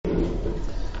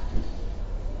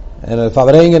En el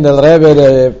Fabrengen del Rebbe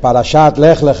de Parashat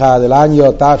Lech Lecha del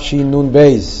año Tafshin Nun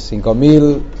Beis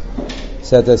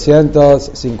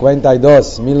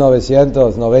 5752,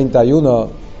 1991,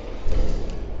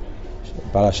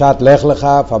 Parashat Lech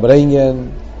Lecha,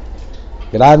 Fabrengen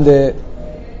grande,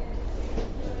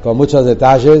 con muchos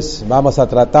detalles. Vamos a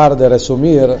tratar de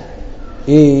resumir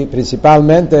y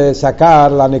principalmente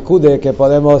sacar la nekude que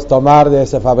podemos tomar de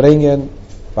ese Fabrengen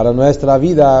para nuestra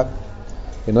vida.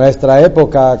 En nuestra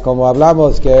época, como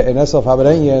hablamos que en eso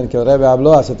Fabrengen que el Rebbe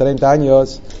habló hace 30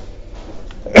 años,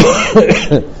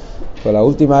 fue la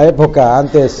última época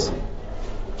antes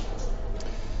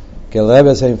que el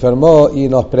Rebbe se enfermó y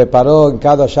nos preparó en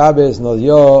cada Shabbos, nos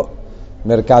dio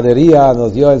mercadería,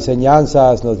 nos dio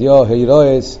enseñanzas, nos dio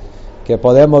héroes que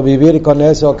podemos vivir con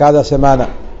eso cada semana.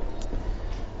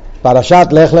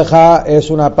 Parashat Lech Lecha es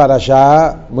una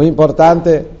parashá muy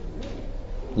importante.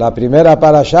 La primera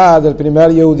parashá del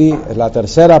primer Yehudi, es la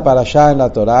tercera parashá en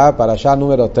la Torah, parashá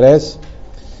número 3,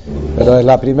 pero es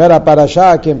la primera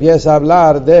parashá que empieza a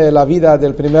hablar de la vida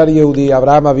del primer Yehudi,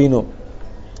 Abraham Avinu.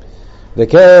 ¿De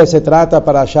qué se trata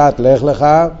parashat Lech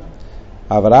Lecha?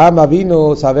 Abraham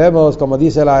Avinu, sabemos, como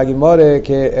dice la Gemara,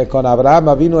 que con Abraham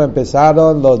Avinu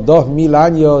empezaron los 2000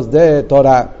 años de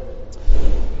Torah.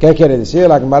 ¿Qué quiere decir?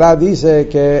 La Gemara dice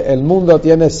que el mundo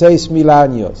tiene 6000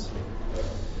 años.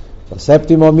 El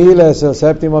séptimo mil es el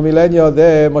séptimo milenio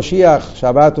de Moshiach,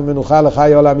 Shabbat u'Menucha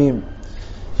l'Chai Olamim.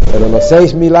 Pero los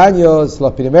 6000 años,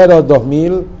 los primeros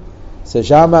 2000, se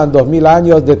llaman 2000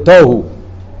 años de Tohu.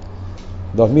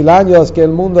 2000 años que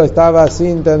el mundo estaba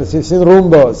sin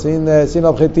rumbo, sin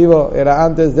objetivo, era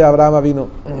antes de Abraham Avinu.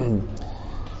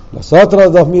 Los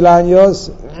otros 2000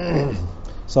 años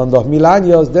son 2000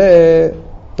 años de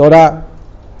Torah.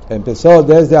 Empezó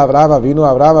desde Abraham Avinu.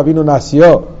 Abraham Avinu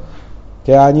nació,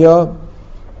 ¿qué año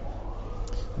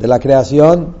de la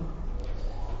creación?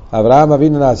 Abraham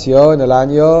Avinu nació en el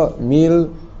año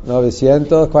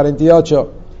 1948.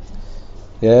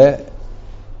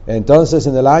 Entonces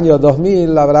en el año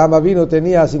 2000 Abraham Avinu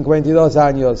tenía 52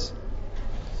 años.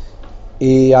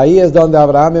 Y ahí es donde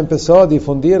Abraham empezó a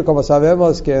difundir, como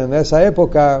sabemos que en esa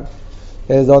época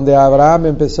es donde Abraham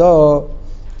empezó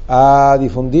a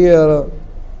difundir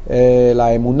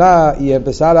la emuná y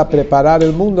empezar a preparar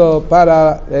el mundo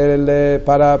para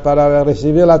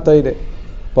recibir la Torah.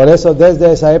 Por eso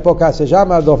desde esa época se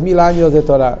llama 2000 años de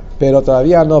Torah, pero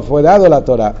todavía no fue dado la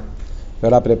Torah.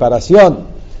 Pero la preparación,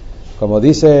 como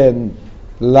dice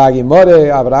la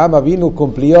Gemara, Abraham Avinu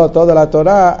cumplió toda la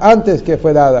Torah antes que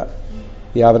fue dada.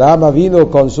 Y Abraham Avinu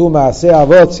consuma Maaseh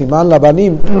Avot Siman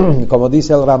Labanim, como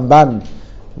dice el Ramban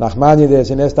Nachmanides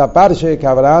en esta parche, que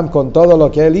Abraham con todo lo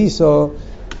que él hizo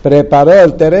preparó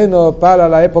el terreno para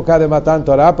la época de Matan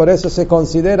Torah, por eso se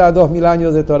considera 2000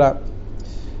 años de Torah.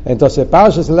 Entonces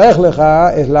Parshas Lech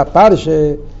Lecha es la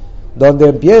parche donde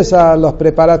empiezan los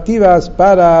preparativos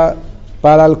para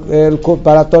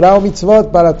Torah o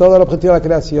Mitzvot, para todo el objetivo de la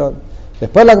creación.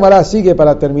 Después la Gemara sigue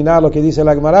para terminar lo que dice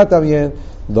la Gemara también,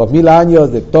 2000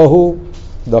 años de Tohu,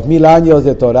 2000 años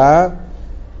de Torah.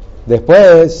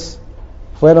 Después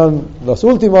fueron los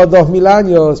últimos 2000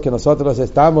 años que nosotros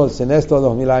estamos en estos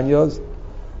 2000 años,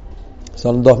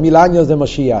 son 2000 años de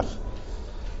Moshiach.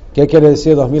 ¿Qué quiere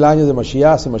decir 2000 años de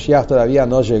Moshiach? Si Moshiach todavía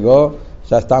no llegó,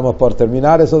 ya estamos por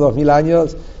terminar esos 2000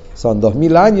 años. Son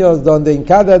 2000 años donde en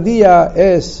cada día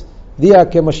es día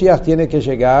que Moshiach tiene que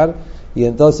llegar, y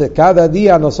entonces cada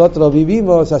día nosotros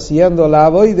vivimos haciendo la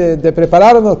avoide de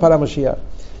prepararnos para Moshiach.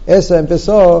 Eso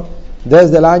empezó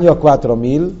desde el año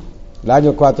 4000. El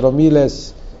año 4000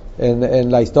 es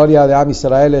en la historia de Am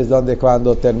Israel, es donde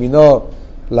cuando terminó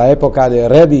la época de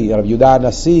Rabbi Yehuda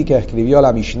Hanassi, que escribió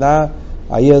la Mishnah.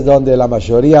 Ahí es donde la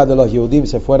mayoría de los Yehudim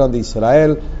se fueron de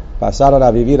Israel, pasaron a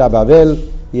vivir a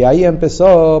Babel, y ahí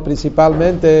empezó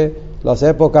principalmente las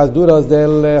épocas duras de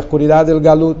la oscuridad del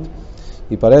Galut.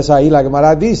 Y por eso ahí la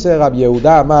Gemara dice, Rabbi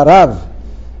Yehuda Amar Rav,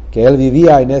 que él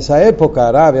vivía en esa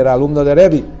época. Rav era alumno de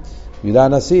Rabbi Yehuda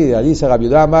Hanassi. Dice Rabbi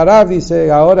Yehuda Amar Rav,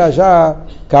 dice, ahora ya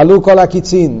Kalu Kol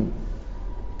HaKitzin,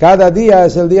 cada día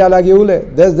es el día de la Geule.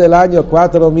 Desde el año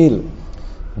 4000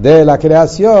 de la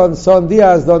creación son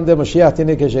días donde Moshiach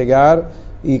tiene que llegar,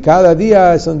 y cada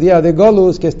día es un día de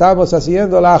Golus que estamos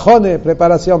haciendo la Ajone,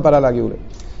 preparación para la Geule.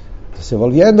 Entonces,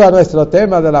 volviendo a nuestro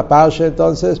tema de la Parsha,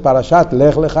 entonces Parashat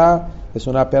Lech Lecha es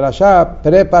una parashá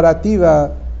preparativa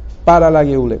para la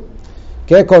Geule.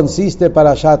 ¿Qué consiste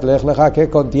Parashat Lech Lecha? ¿Qué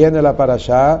contiene la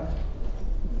parashá?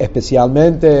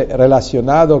 Especialmente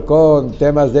relacionado con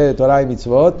temas de Torah y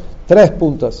Mitzvot. 3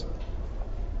 puntos.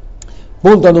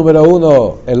 Punto número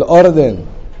 1, el orden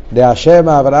de Hashem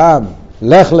a Abraham,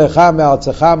 Lech lecha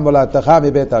me'artzecha moladtecha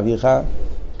mibet avija,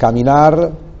 caminar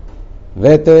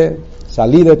vete,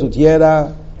 salí de tu tierra,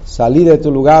 salí de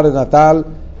tu lugar natal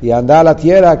y anda a la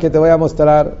tierra que te voy a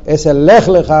mostrar. Es el Lech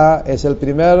Lecha, es el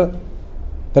primer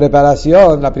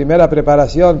preparación, la primera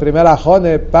preparación, primera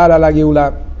jone para la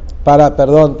Geula,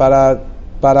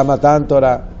 para Matan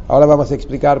Torah. Ahora vamos a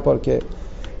explicar por qué.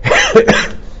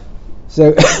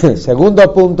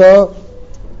 Segundo punto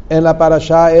en la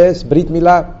parashá es Brit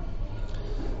Milá.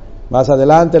 Más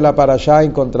adelante en la parashá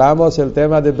encontramos el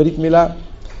tema de Brit Milá.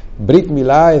 Brit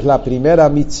Milá es la primera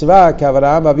mitzvah que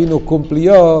Abraham Avinu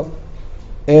cumplió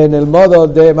en el modo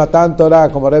de Matan Torah,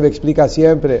 como Rebbe explica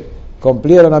siempre.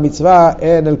 Cumplieron la mitzvah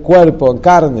en el cuerpo, en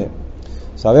carne.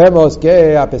 Sabemos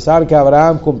que a pesar que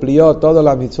Abraham cumplió todas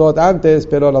las mitzvot antes,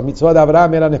 pero los mitzvot de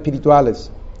Abraham eran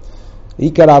espirituales.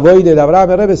 Y que la avoide de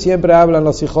Abraham, Rebbe siempre hablan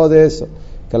los hijos de eso,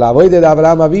 que la avoide de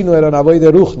Abraham vino era una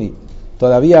avoide ruchni.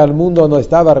 Todavía el mundo no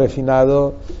estaba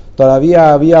refinado,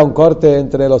 todavía había un corte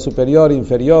entre lo superior e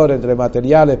inferior, entre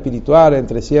material, espiritual,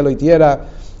 entre cielo y tierra,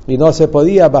 y no se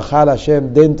podía bajar a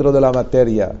Hashem dentro de la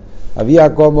materia.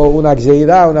 Había como una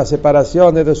gzeirá, una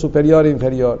separación entre superior e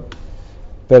inferior.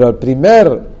 Pero el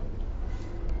primer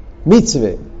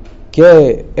mitzvah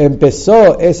que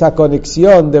empezó esa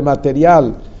conexión de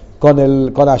material con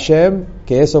Hashem,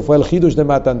 que eso fue el Hidush de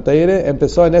Matan Torah,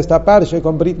 empezó en esta parsha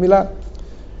con Brit Milá.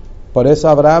 Por eso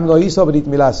Abraham no hizo Brit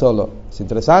Milá solo. Es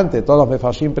interesante, todos los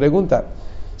mefarshim preguntan,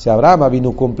 si Abraham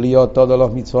vino cumplió todos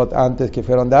los mitzvot antes que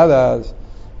fueron dadas,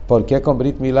 ¿por qué con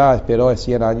Brit Milá esperó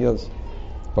 100 años?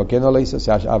 ¿Por qué no lo hizo? Si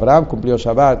Abraham cumplió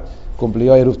Shabbat,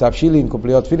 cumplió Eruv Tafshilin,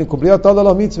 cumplió Tfilin, cumplió todos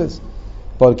los mitzvahs.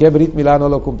 ¿Por qué Brit Milá no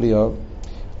lo cumplió?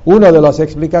 Una de las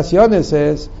explicaciones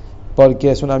es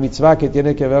porque es una mitzvah que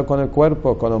tiene que ver con el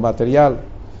cuerpo, con el material.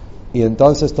 Y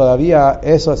entonces todavía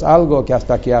eso es algo que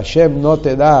hasta que Hashem no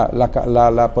te da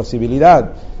la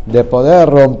posibilidad de poder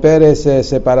romper esa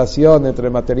separación entre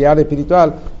material y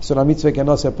espiritual, es una mitzvah que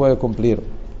no se puede cumplir.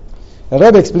 El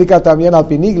Rebbe explica también al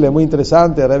Pinigle, muy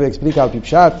interesante, el Rebbe explica al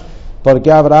Pipshat, por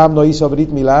qué Abraham no hizo Brit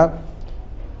Milá,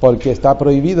 porque está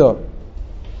prohibido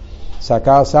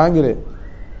sacar sangre.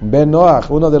 Ben Noach,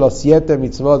 uno de los 7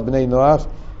 mitzvot Bnei Noach,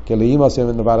 que leímos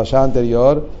en la parashá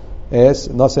anterior, es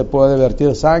no se puede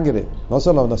vertir sangre, no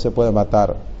solo no se puede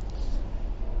matar.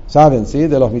 ¿Saben? ¿Sí?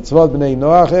 De los mitzvot Bnei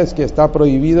Noach es que está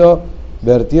prohibido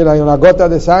vertir hay una gota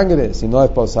de sangre, si no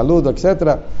es por salud,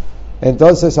 etc.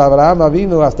 Entonces Abraham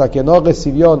vino hasta que no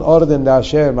recibió un orden de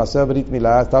Hashem hacer Brit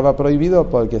Milá, estaba prohibido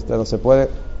porque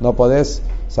no podés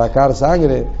sacar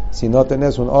sangre si no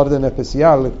tenés un orden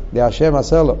especial de Hashem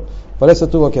hacerlo. Por eso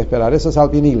tuvo que esperar. Eso es al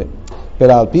Pinigle.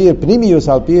 Pero al Pi Primius,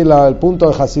 al Pi el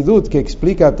punto de Hasidut que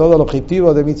explica todo el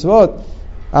objetivo de mitzvot,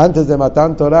 antes de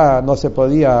Matan Torah no se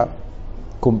podía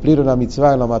cumplir una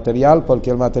mitzvah en lo material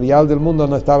porque el material del mundo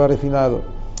no estaba refinado.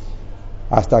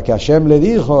 Hasta que Hashem le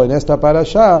dijo en esta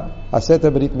parashá, hacete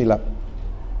Brit Milá.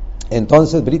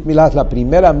 Entonces Brit Milá es la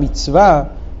primera mitzvah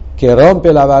que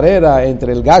rompe la barrera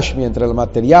entre el Gashmi, entre el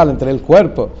material, entre el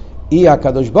cuerpo y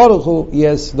HaKadosh Baruch Hu, y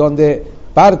es donde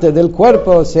parte del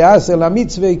cuerpo se hace la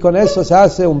mitzvah y con eso se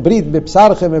hace un Brit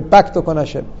Bepsarjem, un pacto con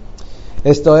Hashem.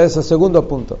 Esto es el segundo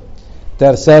punto.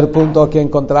 Tercer punto que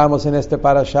encontramos en este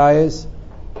parashá es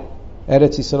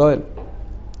Eretz Israel.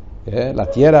 La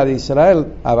tierra de Israel,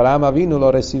 Abraham Avinu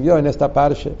lo recibió en esta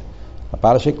parsha. La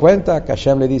parsha cuenta que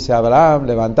Hashem le dice a Abraham,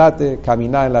 levántate,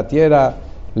 camina en la tierra,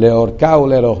 leorkau,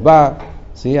 lerochba,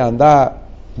 ¿sí? Anda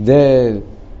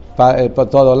por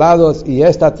todos lados, y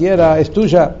esta tierra es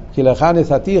tuya, Kileján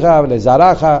es atija,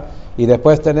 lezaraja, y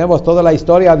después tenemos toda la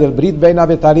historia del Brit Ben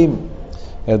Abetarim.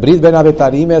 El Brit Ben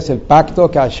Abetarim es el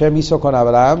pacto que Hashem hizo con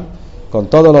Abraham, con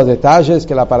todos los detalles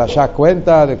que la parashá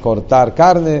cuenta, de cortar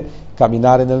carne,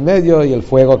 caminar en el medio, y el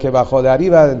fuego que bajó de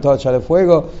arriba, entonces el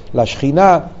fuego, la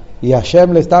Shechina, y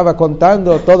Hashem le estaba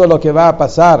contando todo lo que va a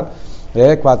pasar,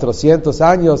 400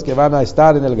 años que van a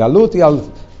estar en el Galut, y al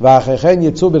Vajejen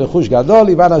Yetzu Berchush Gadol,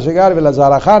 y van a llegar a la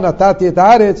Zarajana, Tati et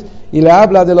Aretz, y le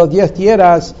habla de los 10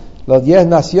 tierras, los 10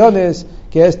 naciones,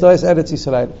 que esto es Eretz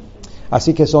Israel.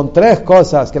 Así que son 3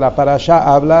 cosas que la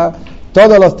parashá habla,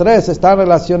 todos los 3 están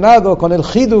relacionados con el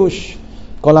Hidush,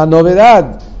 con la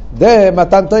novedad de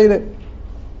Matan Torah.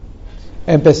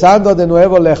 Empezando de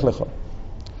nuevo Lech Lecho.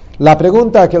 La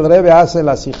pregunta que el Rebbe hace en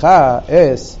la Sijá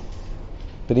es,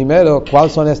 primero,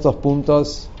 ¿cuáles son estos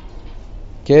puntos?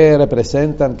 ¿Qué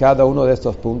representan cada uno de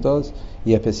estos puntos?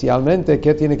 Y especialmente,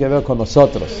 ¿qué tiene que ver con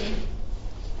nosotros?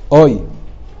 Hoy,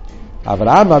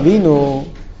 Abraham Avinu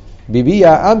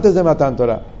vivía antes de Matan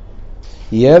Torah,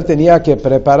 y él tenía que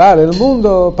preparar el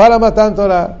mundo para Matan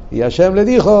Torah, y Hashem le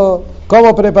dijo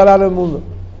cómo preparar el mundo.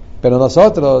 Pero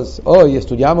nosotros hoy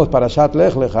estudiamos Parashat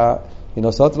Lech Lecha y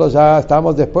nosotros ya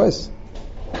estamos después.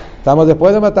 Estamos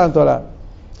después de Matan Torah.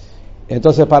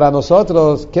 Entonces, para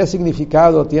nosotros, ¿qué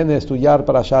significado tiene estudiar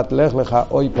Parashat Lech Lecha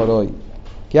hoy por hoy?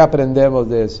 ¿Qué aprendemos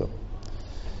de eso?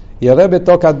 Y el Rebbe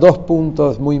toca dos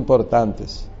puntos muy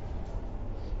importantes.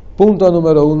 Punto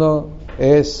número uno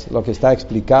es lo que está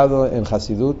explicado en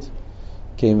Hasidut,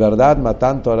 que en verdad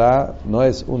Matan Torah no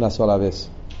es una sola vez.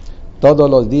 Todos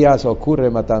los días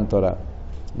ocurre Matan Torah.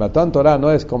 Matan Torah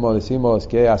no es como decimos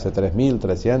que hace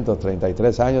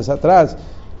 3.333 años atrás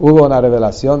hubo una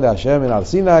revelación de Hashem en el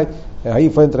Sinai, ahí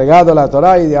fue entregado la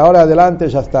Torah y de ahora adelante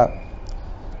ya está.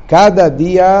 Cada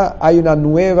día hay una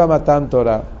nueva Matan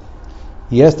Torah.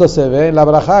 Y esto se ve en la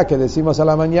Berajá que decimos a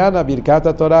la mañana,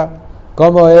 Birkat Torah.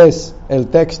 ¿Cómo es el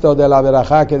texto de la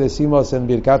Berajá que decimos en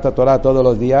Birkat Torah todos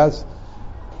los días?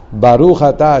 Baruch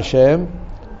Ata Hashem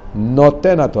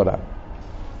Noten Torah.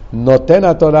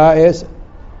 Noten Torah es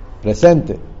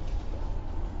presente.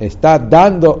 Está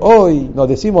dando hoy, no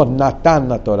decimos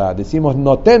Natan Torah, decimos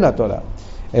Noten Torah.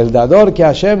 El dador que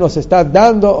Hashem nos está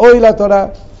dando hoy la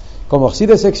Torah. Como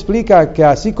Chassidus explica que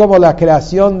así como la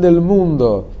creación del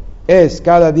mundo es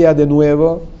cada día de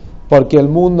nuevo, porque el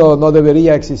mundo no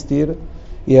debería existir,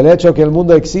 y el hecho que el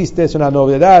mundo existe es una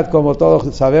novedad, como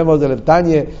todos sabemos del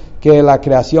Tanye, que la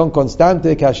creación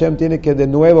constante, que Hashem tiene que de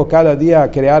nuevo cada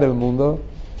día crear el mundo,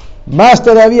 más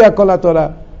todavía con la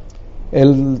Torah.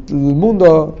 El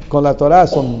mundo con la Torah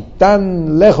son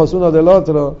tan lejos uno del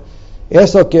otro,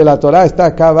 eso que la Torah está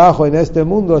acá abajo en este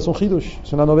mundo es un hidush,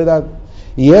 es una novedad,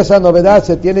 y esa novedad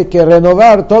se tiene que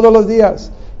renovar todos los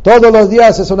días. Todos los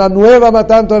días es una nueva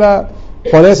Matan Torah.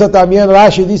 Por eso también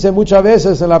Rashi dice muchas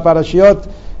veces en la Parashiot,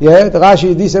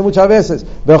 Rashi dice muchas veces,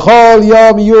 Bechol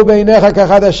yom yu beinecha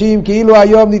kachadashim ki'ilu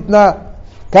hayom nitna.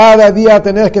 Cada día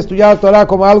tenés que estudiar Torah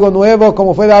como algo nuevo,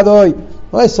 como fue dado hoy.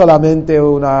 No es solamente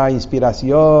una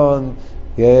inspiración,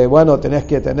 que bueno, tenés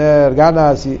que tener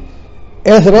ganas.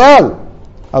 Es real.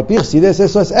 Al pi Chassidus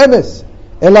eso es emes.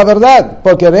 Es la verdad,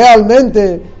 porque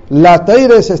realmente la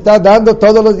Torah se está dando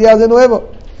todos los días de nuevo.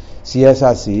 Si es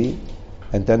así,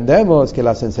 entendemos que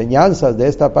las enseñanzas de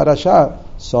esta parashá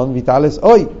son vitales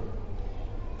hoy.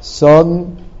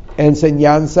 Son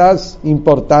enseñanzas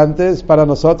importantes para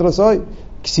nosotros hoy.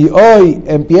 Si hoy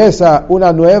empieza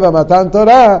una nueva Matan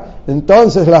Torah,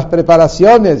 entonces las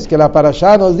preparaciones que la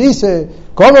parashá nos dice,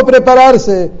 cómo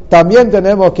prepararse, también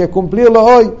tenemos que cumplirlo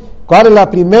hoy. ¿Cuál es la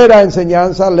primera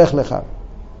enseñanza? Lech Lecha.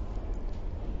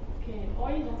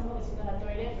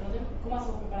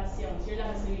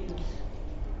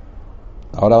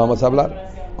 Ahora vamos a hablar.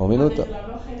 Un minuto.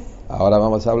 Ahora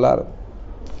vamos a hablar.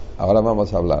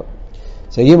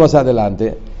 Seguimos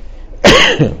adelante.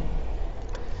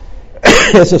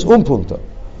 Ese es un punto.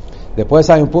 Después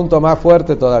hay un punto más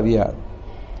fuerte todavía,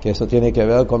 que eso tiene que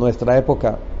ver con nuestra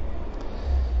época.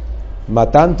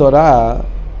 Matan Torah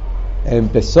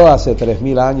empezó hace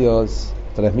 3.000 años,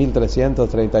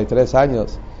 3.333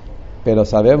 años, pero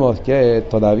sabemos que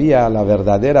todavía la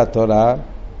verdadera Torah,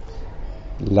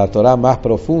 la Torah más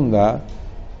profunda,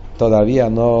 todavía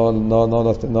no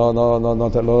lo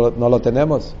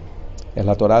tenemos. Es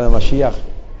la Torah de Mashiach.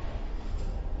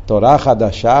 Torah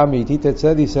Hadashah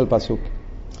Mititetze, dice el pasuk.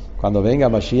 Cuando venga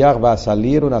Mashiach va a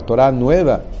salir una Torah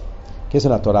nueva. ¿Qué es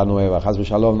una Torah nueva? Haz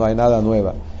Shalom, no hay nada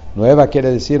nueva. Nueva quiere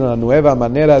decir una nueva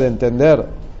manera de entender,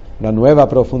 una nueva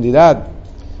profundidad,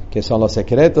 que son los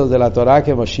secretos de la Torah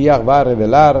que Mashiach va a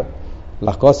revelar,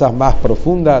 las cosas más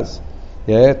profundas.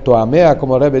 Toamea,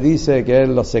 como Rebbe dice, que es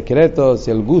los secretos,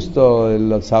 el gusto,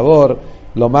 el sabor,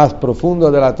 lo más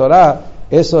profundo de la Torah.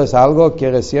 Eso es algo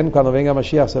que recién cuando venga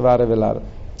Mashiach se va a revelar.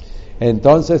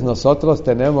 Entonces nosotros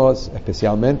tenemos,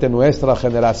 especialmente nuestra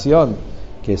generación,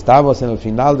 que estamos en el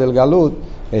final del Galut,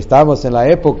 estamos en la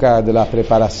época de la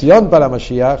preparación para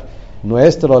Mashiach.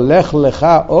 Nuestro Lech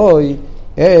Lecha hoy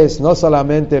es no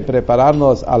solamente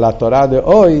prepararnos a la Torah de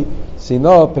hoy,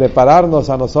 sino prepararnos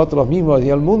a nosotros mismos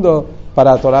y al mundo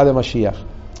para la Torah de Mashiach.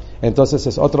 Entonces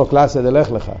es otra clase de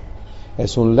Lech Lecha.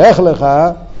 Es un Lech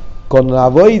Lecha con la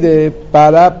voide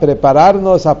para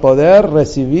prepararnos a poder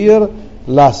recibir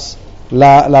la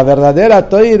verdadera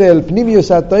Toire, el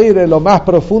Pnimius Toire, lo más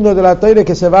profundo de la Toire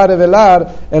que se va a revelar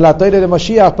en la Toire de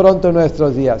Mashiach pronto en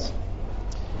nuestros días.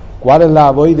 ¿Cuál es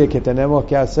la voide que tenemos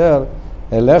que hacer?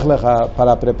 El Lech Lecha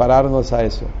para prepararnos a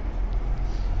eso.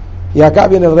 Y acá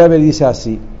viene el Rebbe y dice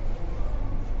así: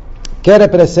 ¿qué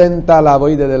representa la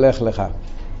voide de Lech Lecha?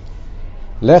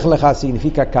 Lech Lecha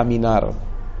significa caminar.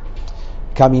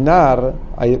 Caminar,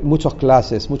 hay muchas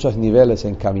clases, muchos niveles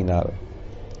en caminar.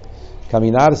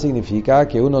 Caminar significa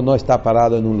que uno no está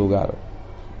parado en un lugar,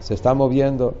 se está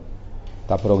moviendo,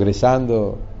 está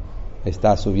progresando,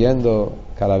 está subiendo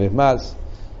cada vez más.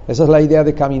 Esa es la idea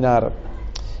de caminar.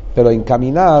 Pero en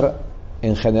caminar,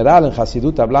 en general, en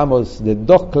Hasidut hablamos de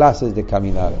dos clases de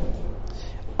caminar.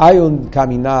 Hay un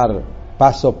caminar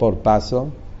paso por paso,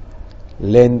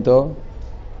 lento,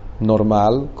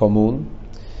 normal, común,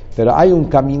 pero hay un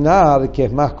caminar que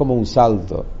es más como un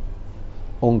salto,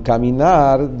 un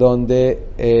caminar donde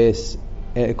es,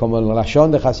 como en la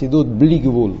Lashon de Hasidut, bli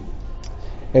gvul.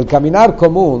 El caminar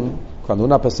común, cuando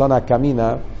una persona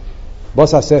camina,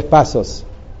 vos haces pasos,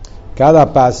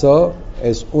 cada paso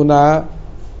es una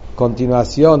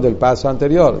continuación del paso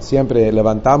anterior. Siempre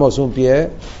levantamos un pie,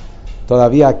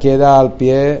 todavía queda al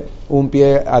pie, un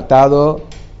pie atado,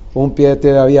 un pie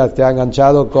todavía está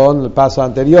enganchado con el paso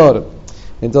anterior.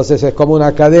 Entonces es como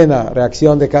una cadena,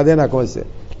 reacción de cadena, como dice.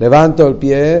 Levanto el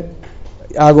pie,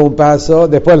 hago un paso,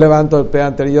 después levanto el pie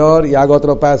anterior y hago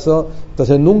otro paso.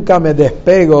 Entonces nunca me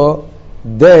despego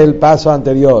del paso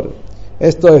anterior.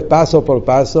 Esto es paso por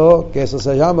paso, que eso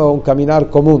se llama un caminar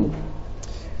común.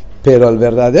 Pero el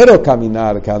verdadero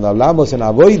caminar, cuando hablamos en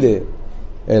Avoide,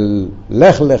 el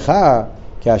Lech Lecha,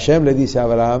 que Hashem le dice a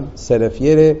Abraham, se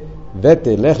refiere,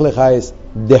 vete, Lech Lecha es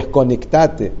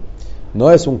desconectate, no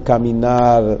es un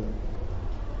caminar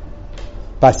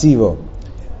pasivo,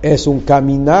 es un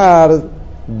caminar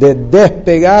de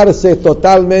despegarse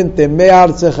totalmente, me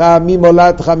arceja, mi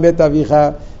molat, jambet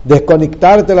avija,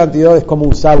 desconectarte del anterior es como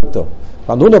un salto.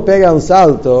 Cuando uno pega un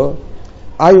salto,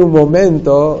 hay un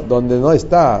momento donde no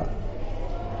está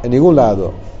en ningún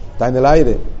lado, está en el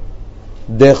aire.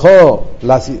 Dejó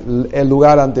el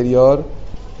lugar anterior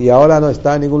y ahora no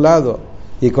está en ningún lado.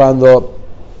 Y cuando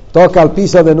toca el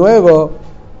piso de nuevo,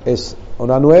 es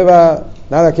una nueva,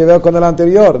 nada que ver con el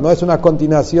anterior, no es una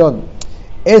continuación.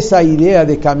 Esa idea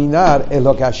de caminar es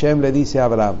lo que Hashem le dice a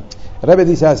Abraham. El Rebbe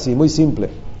dice así, muy simple.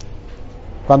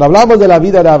 Cuando hablamos de la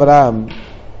vida de Abraham,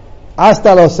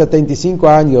 hasta los 75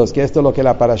 años, que esto es lo que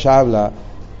la parashá habla,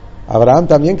 Abraham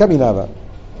también caminaba.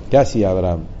 ¿Qué hacía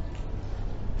Abraham?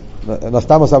 No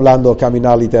estamos hablando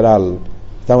caminar literal,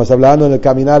 estamos hablando en el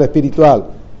caminar espiritual,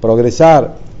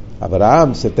 progresar.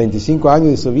 Abraham, 75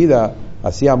 años de su vida,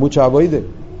 hacía mucho avoide.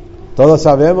 Todos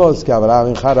sabemos que Abraham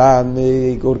en Harán,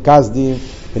 en Ur Kasdim,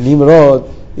 en Nimrod,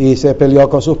 y se peleó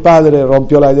con sus padres,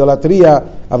 rompió la idolatría.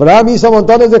 Abraham hizo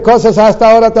montones de cosas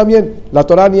hasta ahora también. La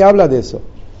Torah ni habla de eso.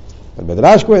 El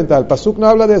Medrash cuenta, el Pasuk no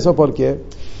habla de eso porque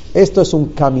esto es un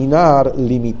caminar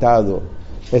limitado.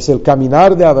 Es el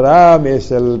caminar de Abraham,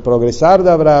 es el progresar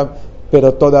de Abraham,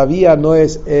 pero todavía no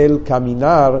es el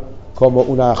caminar como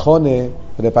una ajone,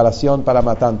 preparación para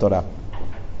Matan Torah.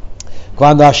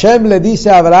 Cuando Hashem le dice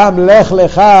a Abraham, Lech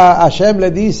Lecha, Hashem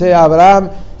le dice a Abraham,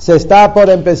 se está por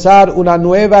empezar una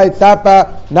nueva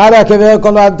etapa, nada que ver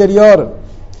con lo anterior.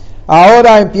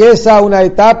 Ahora empieza una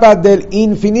etapa del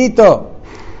infinito.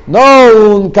 No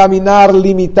un caminar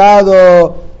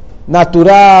limitado,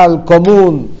 natural,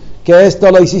 común, que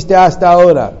esto lo hiciste hasta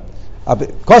ahora.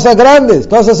 Cosas grandes,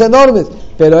 cosas enormes,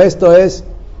 pero esto es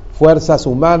fuerzas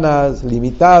humanas,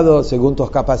 limitados, según tus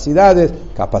capacidades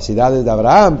de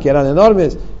Abraham, que eran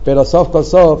enormes, pero Sof con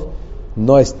Sof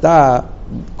no está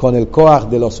con el Koach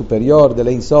de lo superior, del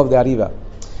Ein Sof de arriba.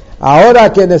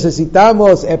 Ahora que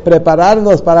necesitamos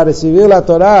prepararnos para recibir la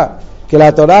Torah, que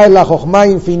la Torah es la Jochma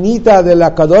infinita de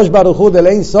la Kadosh Baruj Hu del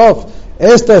Ein Sof.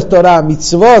 Esto es Torah,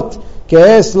 mitzvot,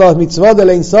 que es los mitzvot del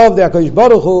Ein Sof de Kadosh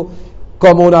Baruj Hu.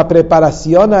 Como una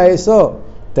preparación a eso,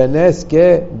 tenés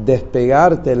que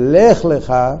despegarte, Lech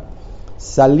Lecha,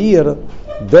 salir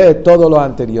de todo lo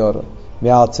anterior.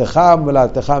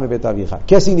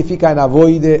 ¿Qué significa en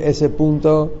Avoide ese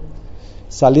punto?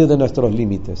 Salir de nuestros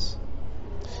límites.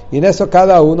 Y en eso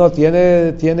cada uno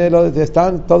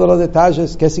están todos los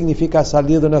detalles. ¿Qué significa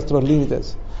salir de nuestros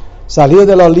límites? Salir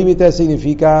de los límites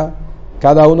significa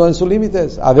cada uno en sus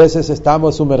límites. A veces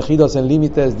estamos sumergidos en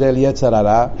límites del Yetzer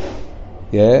Hara,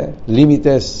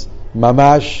 límites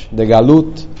mamash, de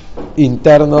galut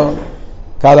interno.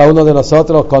 Cada uno de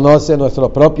nosotros conoce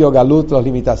nuestro propio galut, las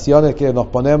limitaciones que nos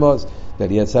ponemos del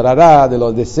Yetzer Hara, de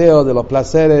los deseos, de los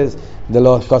placeres, de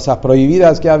las cosas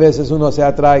prohibidas que a veces uno se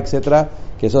atrae, etcétera.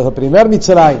 Que eso es el primer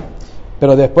Mitzrayim,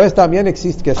 pero después también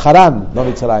existe, que es Harán, no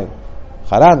Mitzrayim.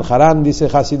 Harán dice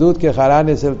Hasidut que Harán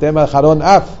es el tema de Harón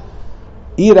Af,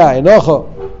 ira, enojo,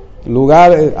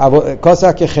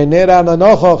 cosas que generan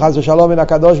enojo, Hazu Shalom en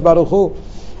Akadosh Baruj Hu.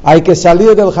 Hay que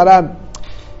salir del Harán.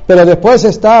 Pero después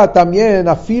está también,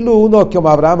 afilu uno como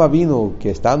Abraham Avinu, que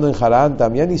estando en Harán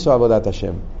también hizo Avodat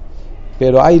Hashem.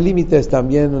 Pero hay límites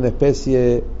también, una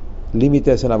especie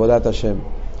límites en Avodat Hashem,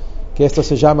 que esto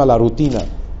se llama la rutina.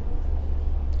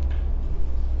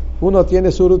 Uno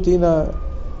tiene su rutina,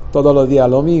 todos los días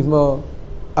lo mismo,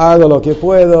 hago lo que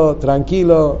puedo,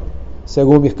 tranquilo,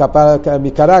 según mi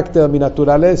carácter, mi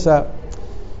naturaleza.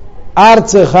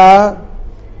 Artzeja,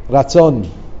 razón,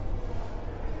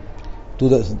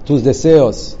 tus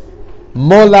deseos.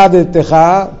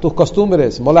 Moladeteja, tus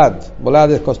costumbres.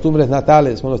 Molad es costumbres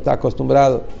natales, uno está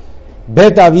acostumbrado.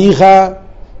 Betavija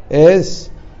es,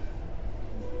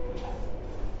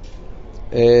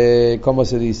 ¿cómo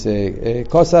se dice?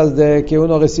 Cosas que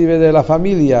uno recibe de la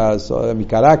familia, mi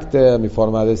carácter, mi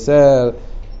forma de ser.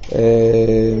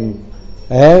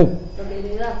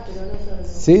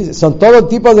 Sí, son todo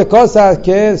tipo de cosas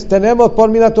que tenemos por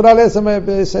mi naturaleza,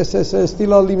 ese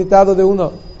estilo limitado de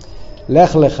uno.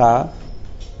 Lech lecha,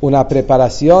 una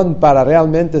preparación para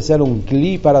realmente ser un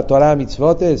kli para Torah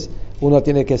mitzvot, uno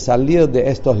tiene que salir de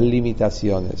estas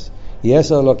limitaciones. Y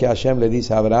eso es lo que Hashem le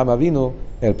dice a Abraham Avinu,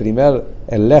 el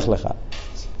Lech lecha.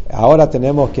 Ahora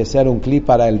tenemos que ser un kli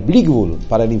para el bligbul,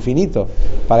 para el infinito.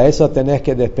 Para eso tenés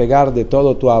que despegar de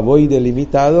todo tu avoide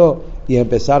limitado y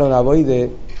empezar un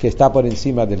avoide que está por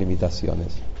encima de limitaciones.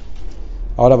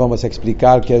 Ahora vamos a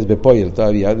explicar qué es Bepoel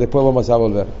todavía, después vamos a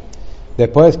volver.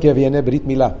 Después que viene Brit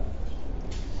Milá.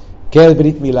 ¿Qué es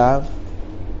Brit Milá?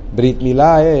 Brit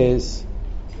Milá es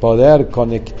poder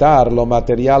conectar lo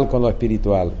material con lo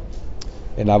espiritual.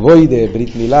 En avoide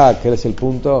Brit Milá, que es el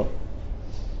punto,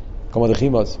 como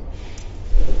dijimos,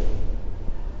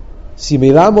 si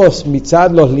miramos mitzad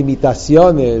las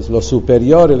limitaciones, lo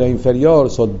superior y lo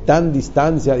inferior son tan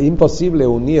distancias, imposible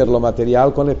unir lo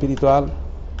material con lo espiritual,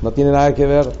 no tiene nada que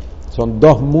ver, son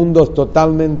dos mundos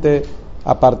totalmente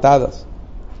apartados.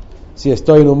 Si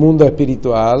estoy en un mundo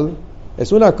espiritual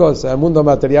es una cosa, el mundo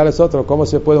material es otro. ¿Cómo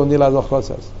se puede unir las dos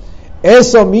cosas?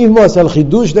 Eso mismo es el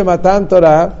Hidush de Matan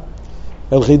Torah.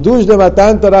 El Hidush de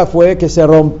Matan Torah fue que se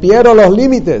rompieron los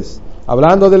límites,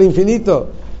 hablando del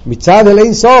infinito. Mitzad el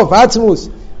Ein Sof, Atzmus,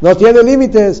 no tiene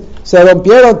límites, se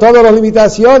rompieron todas las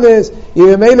limitaciones y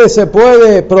de Meile se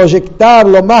puede proyectar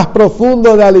lo más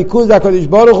profundo de Alikus de HaKadosh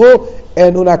Baruj Hu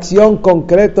en una acción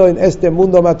concreta en este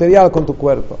mundo material con tu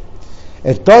cuerpo.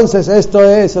 Entonces esto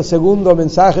es el segundo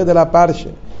mensaje de la Parsha.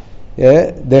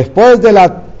 Después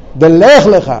del Lech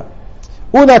Lecha,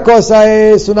 una cosa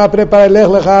es una preparación del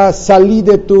Lech Lecha, salir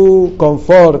de tu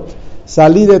confort,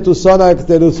 salir de tu zona,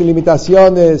 de tus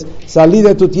limitaciones, salir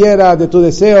de tu tierra, de tus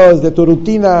deseos, de tu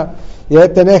rutina, y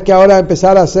tenés que ahora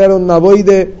empezar a hacer un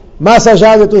avoide más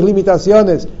allá de tus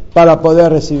limitaciones para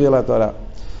poder recibir la Torah.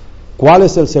 ¿Cuál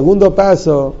es el segundo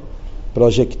paso?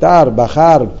 Proyectar,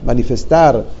 bajar,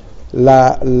 manifestar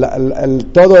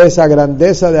toda esa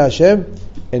grandeza de Hashem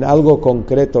en algo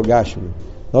concreto, Gashmi.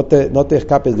 No te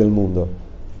escapes del mundo.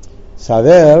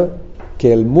 Saber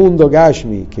que el mundo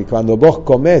Gashmi, que cuando vos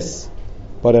comes,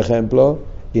 por ejemplo,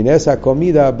 y en esa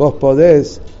comida vos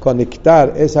podés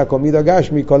conectar esa comida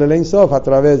Gashmi con el Ein Sof a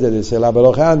través de decir la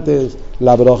broja antes,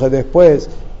 la broja después,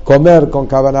 comer con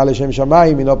Kavanah Leshem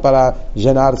Shamayim y no para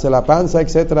llenarse la panza,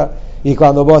 etc. Y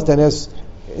cuando vos tenés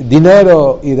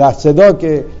dinero y das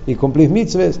tzedoke y cumplís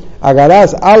mitzvahs,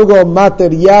 agarrás algo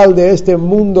material de este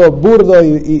mundo burdo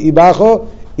y bajo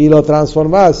y lo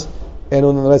transformás en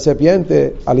un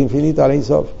recipiente al infinito, al Ein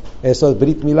Sof. Eso es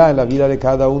Brit Milá en la vida de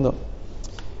cada uno.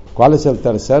 ¿Cuál es el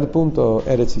tercer punto?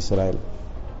 Eretz Israel.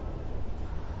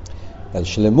 El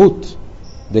Shlemut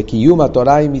de Kiyum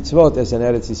Torah y Mitzvot es en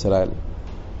Eretz Israel.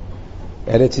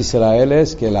 Eretz Israel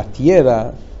es que la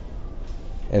tierra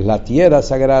es la tierra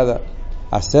sagrada.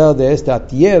 Hacer de esta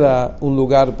tierra un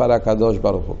lugar para Kadosh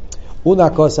Baruj Hu.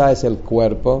 Una cosa es el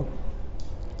cuerpo,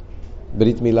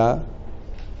 Brit Milá.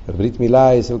 El Brit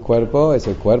Milá es el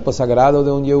cuerpo sagrado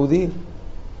de un Yehudí.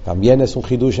 También es un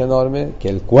hidush enorme, que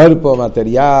el cuerpo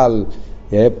material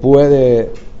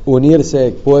puede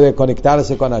unirse, puede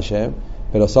conectarse con Hashem,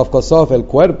 pero sof kosof, el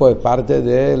cuerpo es parte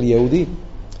del Yehudí.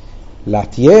 La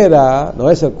tierra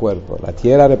no es el cuerpo, la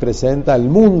tierra representa el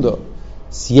mundo.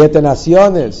 7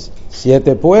 naciones,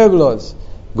 7 pueblos,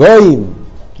 Goim,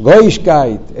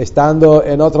 Goishkeit, estando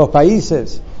en otros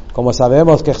países. Como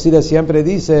sabemos que Chassidus siempre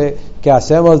dice que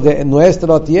hacemos de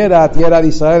nuestra tierra de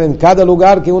Israel en cada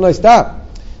lugar que uno está.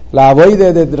 La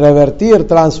avoide de revertir,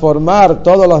 transformar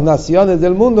todas las naciones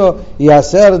del mundo y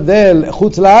hacer del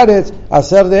Chutz La'aretz,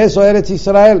 hacer de eso Eretz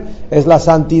Israel. Es la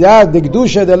santidad de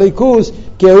Gdusha, de Likus,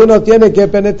 que uno tiene que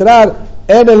penetrar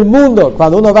en el mundo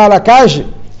cuando uno va a la calle.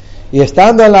 Y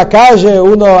estando en la calle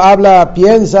uno habla,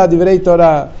 piensa Divrei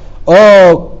Torah,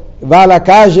 o va a la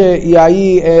calle y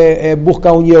ahí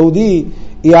busca un Yehudí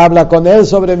y habla con él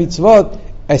sobre mitzvot.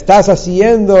 Estás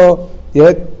haciendo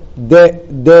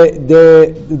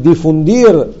de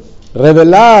difundir,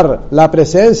 revelar la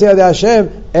presencia de Hashem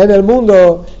en el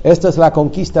mundo. Esta es la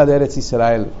conquista de Eretz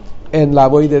Israel en la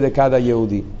boide de cada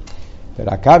Yehudí.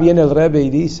 Pero acá viene el Rebbe y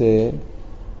dice,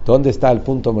 ¿dónde está el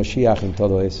punto Moshiach en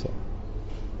todo eso?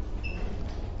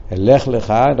 El Lech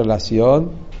Lecha en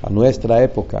relación a nuestra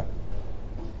época.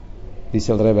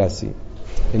 Dice el Rebbe así,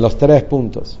 en los 3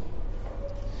 puntos.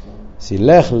 Si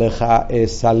Lech Lecha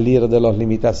es salir de las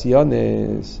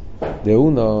limitaciones de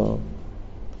uno,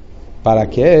 ¿para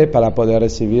qué? Para poder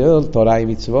recibir el Torah y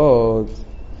Mitzvot.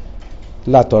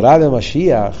 La Torah de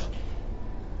Mashiach,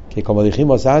 que como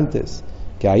dijimos antes,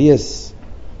 que ahí es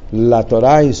la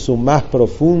Torah en su más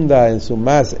profunda, en su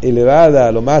más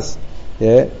elevada, lo más...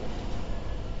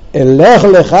 el Lech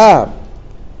Lecha,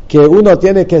 que uno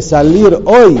tiene que salir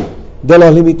hoy de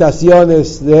las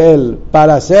limitaciones de él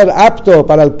para ser apto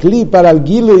para el Kli, para el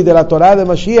Gilui de la Torah de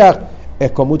Mashiach,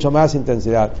 es con mucho más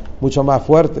intensidad, mucho más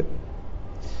fuerte.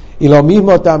 Y lo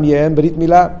mismo también Brit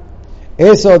Milá,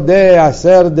 eso de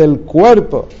hacer del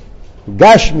cuerpo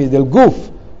Gashmi, del Guf,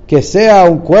 que sea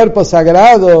un cuerpo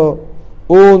sagrado,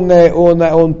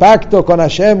 un pacto con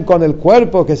Hashem, con el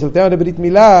cuerpo, que es el tema de Brit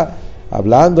Milá,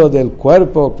 hablando del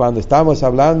cuerpo, cuando estamos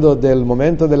hablando del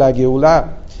momento de la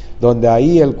Geulah, donde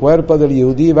ahí el cuerpo del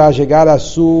Yehudí va a llegar a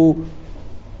su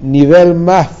nivel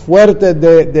más fuerte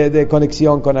de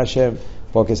conexión con Hashem,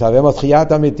 porque sabemos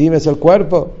Tchiyat HaMetim es el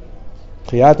cuerpo,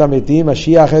 Tchiyat HaMetim,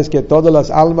 Mashiach es que todas las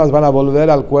almas van a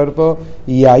volver al cuerpo,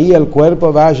 y ahí el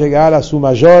cuerpo va a llegar a su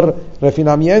mayor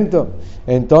refinamiento.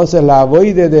 Entonces la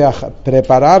avoide de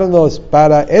prepararnos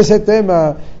para ese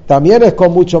tema también es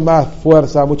con mucho más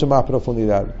fuerza, mucho más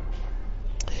profundidad.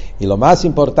 Y lo más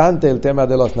importante, el tema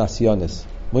de las naciones.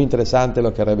 Muy interesante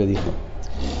lo que Rebbe dijo.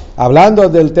 Hablando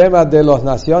del tema de las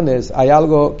naciones, hay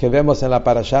algo que vemos en la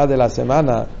parashá de la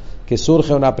semana, que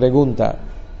surge una pregunta.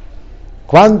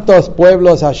 ¿Cuántos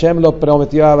pueblos Hashem lo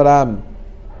prometió a Abraham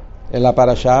en la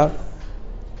parashá?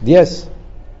 10.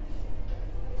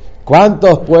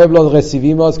 ¿Cuántos pueblos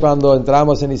recibimos cuando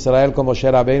entramos en Israel con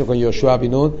Moshe Rabbeinu, con Yoshua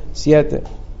ben Nun? 7.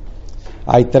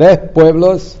 Hay 3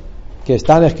 pueblos que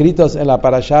están escritos en la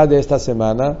parashá de esta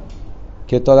semana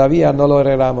que todavía no lo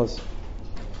heredamos.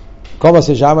 ¿Cómo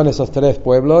se llaman esos 3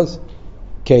 pueblos?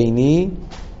 Keini,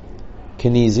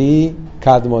 Knizi,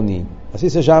 Kadmoni. Así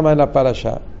se llama en la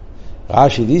parashá.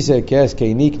 Rashi dice que es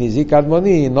Keini, Knizi,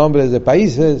 Kadmoni, nombres de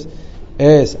países,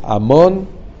 es Amón,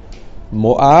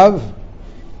 Moab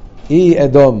y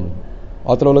Edom.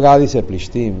 Otro lugar dice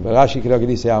Plishtim. Rashi creo que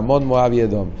dice Amón, Moab y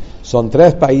Edom. Son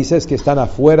 3 países que están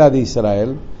afuera de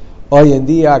Israel. Hoy en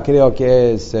día creo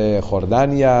que es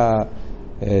Jordania,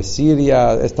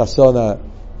 Siria, esta zona,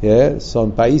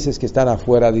 son países que están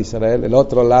afuera de Israel, el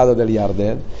otro lado del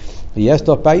Jordán. Y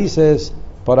estos países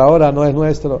por ahora no es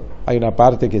nuestro. Hay una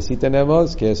parte que sí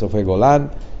tenemos, que eso fue Golán,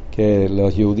 que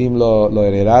los Yehudim lo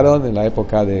heredaron en la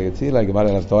época de la Gemara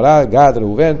de la Torah, Gad,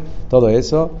 Reuben, todo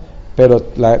eso. Pero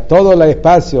todo el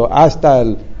espacio hasta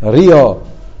el río,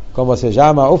 como se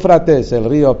llama, Éufrates, el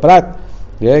río Prat,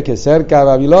 que cerca de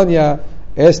Babilonia,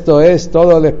 esto es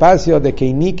todo el espacio de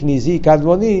Keini, Knizi,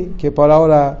 Kadmoni, que por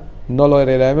ahora no lo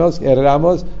heredamos.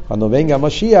 Cuando venga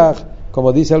Mashiach,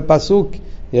 como dice el Pasuk,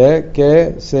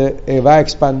 que se va a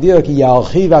expandir, que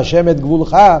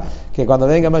cuando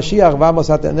venga Mashiach vamos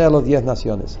a tener los 10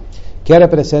 naciones. ¿Qué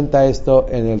representa esto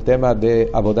en el tema de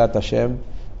Avodat Hashem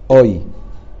hoy?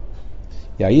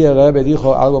 Y ahí el Rebbe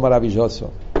dijo algo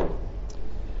maravilloso.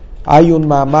 Hay un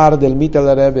mamar del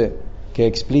Mitel Rebbe que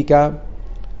explica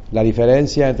la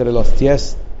diferencia entre los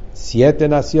 7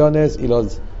 naciones y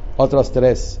los otros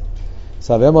 3.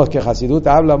 Sabemos que Hasidut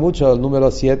habla mucho del número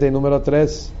 7 y número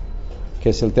 3, que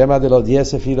es el tema de los 10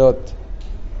 sefirot.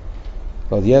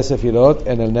 Los 10 sefirot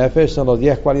en el Nefesh son los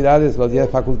 10 cualidades, los 10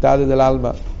 facultades del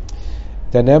alma.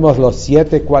 Tenemos los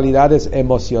 7 cualidades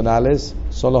emocionales,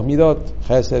 son los midot,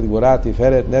 Chesed, Gvura,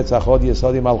 Tiferet, Netzach, Hod,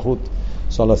 Yesod y Malchut.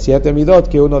 Son los 7 midot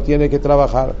que uno tiene que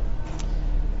trabajar.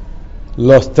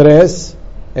 Los 3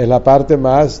 es la parte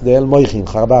más del Moichin,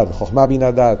 Chabad, Chochmah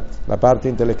Binadat, la parte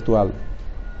intelectual.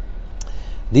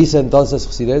 Dice entonces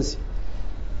Chassidus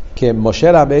que Moshe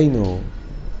Rabbeinu,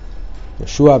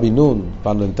 Yoshua ben Nun,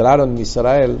 cuando entraron en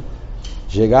Israel,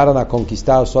 llegaron a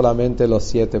conquistar solamente los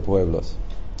 7 pueblos,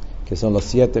 que son los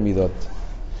 7 midot.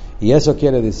 Y eso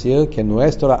quiere decir que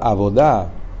nuestra avodah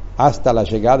hasta la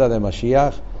llegada de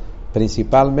Mashiach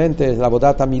principalmente es la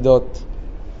avodat midot,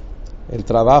 el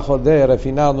trabajo de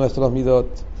refinar nuestros midot.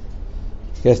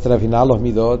 ¿Qué es refinar los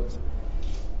midot?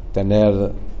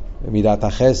 Tener midat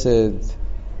hachesed,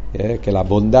 que la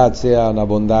bondad sea una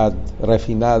bondad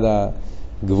refinada,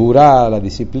 gvura, la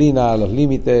disciplina, los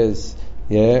límites,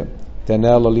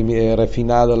 tenerlo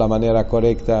refinado de la manera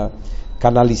correcta,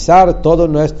 canalizar todos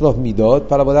nuestros midot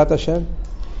para Avodat Hashem.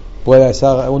 Puede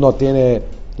ser, uno tiene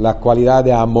la cualidad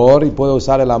de amor y puede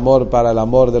usar el amor para el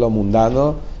amor de lo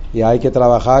mundano, y hay que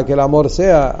trabajar que el amor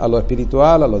sea a lo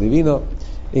espiritual, a lo divino.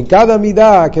 En cada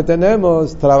midá que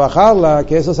tenemos, trabajarla,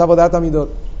 que eso es Avodat Amidot.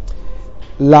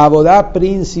 La abodá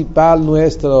principal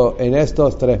nuestro en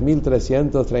estos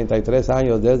 3.333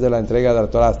 años desde la entrega de la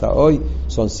Torah hasta hoy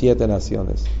son 7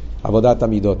 naciones. Avodat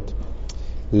Amidot.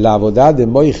 La abodá de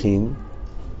Moichin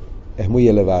es muy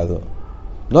elevado.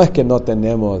 No es que no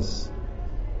tenemos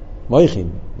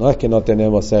Moichin, no es que no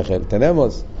tenemos Sechel,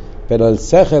 tenemos, pero el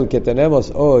Sechel que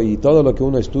tenemos hoy y todo lo que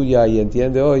uno estudia y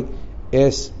entiende hoy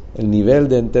es el nivel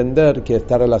de entender que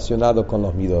está relacionado con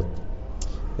los Midot.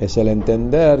 Es el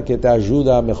entender que te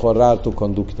ayuda a mejorar tu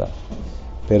conducta.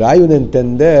 Pero hay un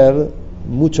entender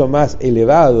mucho más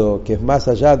elevado que es más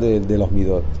allá de los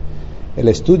Midot. El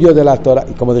estudio de la Torah,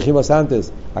 y como dijimos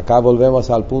antes, acá volvemos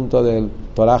al punto del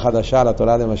Torah Hadashah, la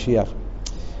Torah de Mashiach.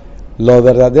 Los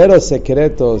verdaderos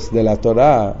secretos de la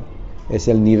Torah es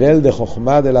el nivel de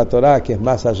Jochma de la Torah que es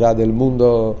más allá del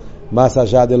mundo, más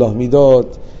allá de los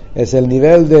Midot. Es el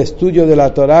nivel de estudio de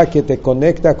la Torah que te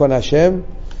conecta con Hashem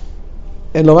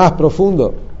en lo más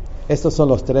profundo. Estos son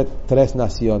los tres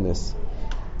naciones.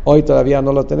 Hoy todavía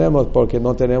no lo tenemos porque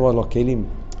no tenemos los Kelim.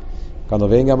 Cuando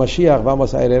venga Mashiach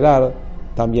vamos a heredar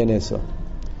también eso.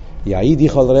 Y ahí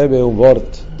dijo el Rebbe un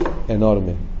wort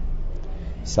enorme.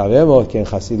 Sabemos que en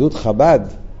Hasidut Chabad,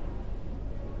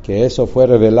 que eso fue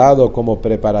revelado como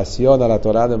preparación a la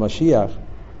Torah de Mashiach,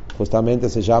 justamente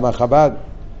se llama Chabad,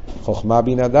 Chochmah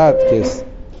Bin Adat, que es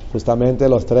justamente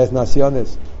los 3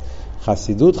 naciones.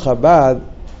 Hasidut Chabad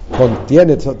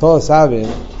contiene, todos saben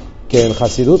que en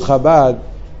Hasidut Chabad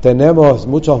tenemos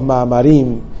muchos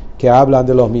ma'amarim que hablan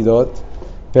de los midot,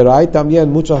 pero hay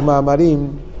también muchos ma'amarim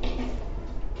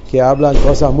que hablan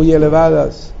cosas muy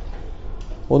elevadas.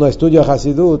 Uno estudia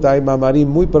Hasidut, hay ma'amarim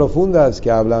muy profundas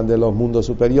que hablan de los mundos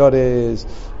superiores,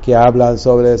 que hablan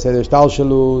sobre el Seder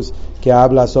Shtalshelus, que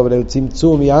hablan sobre el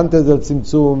Tzimtzum y antes del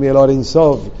Tzimtzum y el Or Ein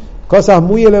Sof, cosas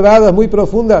muy elevadas, muy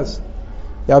profundas.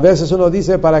 Y a veces uno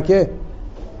dice, ¿para qué?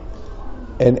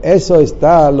 En eso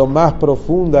está lo más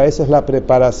profunda, esa es la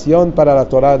preparación para la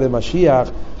Torah de Mashiach,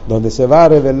 donde se va a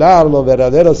revelar los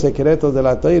verdaderos secretos de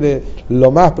la Torah,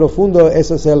 lo más profundo,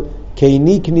 eso es el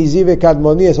Keinik, Niziv,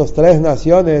 Kadmoni, esos 3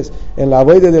 naciones en la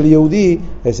Voide del Yehudí,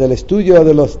 es el estudio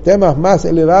de los temas más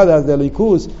elevados del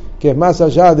Likus, que es más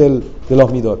allá de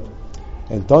los Midot.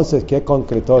 Entonces, ¿qué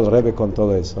concretó el Rebbe con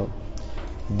todo eso?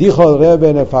 Dijo el Rebbe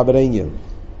en el Fabreñen,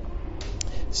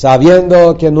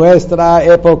 sabiendo que nuestra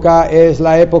época es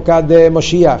la época de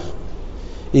Moshiach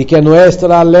y que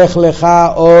nuestra Lech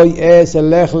Lechá hoy es el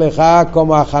Lech Lechá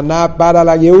como Ajaná para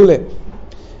la Geule,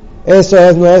 eso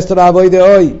es nuestra voy de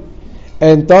hoy.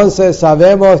 Entonces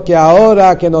sabemos que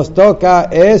ahora que nos toca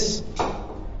es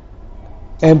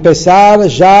empezar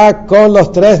ya con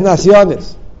los 3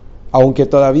 naciones, aunque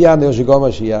todavía no llegó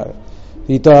Mashiach.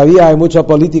 Y todavía hay mucha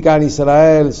política en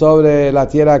Israel sobre la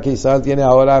tierra que Israel tiene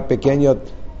ahora, pequeño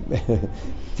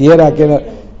tierra que no,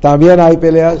 también hay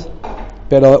peleas,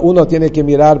 pero uno tiene que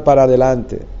mirar para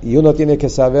adelante y uno tiene que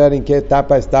saber en qué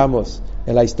etapa estamos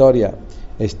en la historia.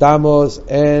 Estamos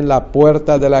en la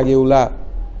puerta de la Geulá.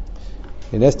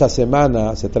 En esta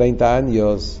semana, hace 30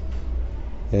 años,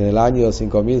 en el año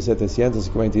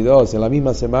 5752, en la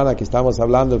misma semana que estamos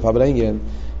hablando el Fabrengen,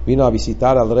 vino a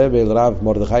visitar al Rebbe el Rav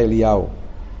Mordechai Eliyahu.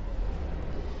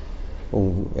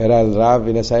 Era el Rav,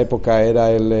 en esa época él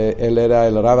era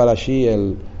el Rav Arashi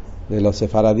de los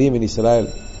Sefaradim en Israel.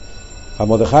 A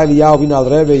Mordechai Eliyahu vino al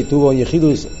Rebbe y tuvo un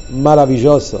yejidus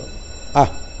maravilloso.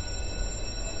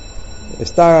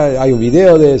 Hay un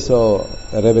video de eso,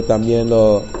 el Rebbe también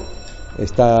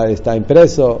está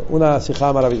impreso, una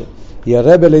sijá maravillosa. Y el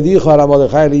Rebbe le dijo a la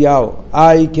Mordechai Eliyahu,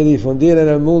 hay que difundir en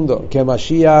el mundo que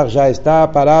Mashiach ya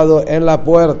está parado en la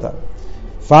puerta.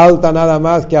 Falta nada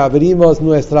más que abrimos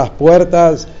nuestras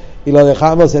puertas y lo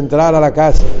dejamos entrar a la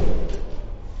casa.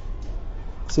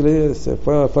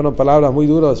 Fueron palabras muy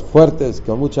duras, fuertes,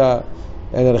 con mucha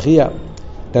energía.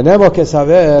 Tenemos que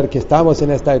saber que estamos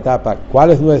en esta etapa.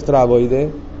 ¿Cuál es nuestra avoide?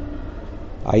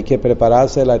 Hay que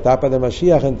prepararse la etapa de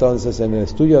Mashiach, entonces, en el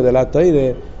estudio de la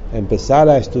Torah, empezar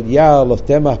a estudiar los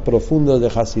temas profundos de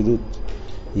Hasidut.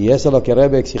 Y eso es lo que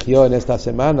Rebbe exigió en esta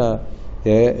semana,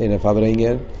 en el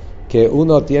Fabrengen, que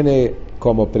uno tiene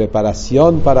como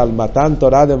preparación para el Matan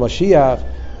Torah de Mashiach,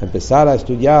 empezar a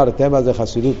estudiar temas de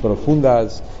Hasidut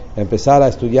profundas, empezar a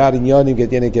estudiar Inyonim que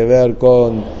tiene que ver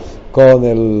con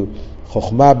el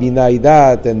Chochmah Bin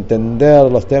Adat,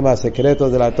 entender los temas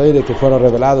secretos de la Torah que fueron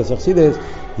revelados a Chassidus,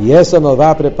 y eso nos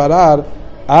va a preparar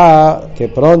a que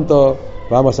pronto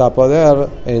vamos a poder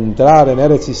entrar en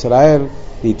Eretz Israel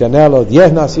y tener los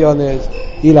 10 naciones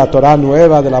y la Torah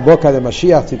nueva de la boca de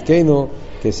Mashiach Tzidkeinu,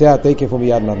 que sea Teikef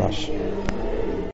Umiyad Mamash.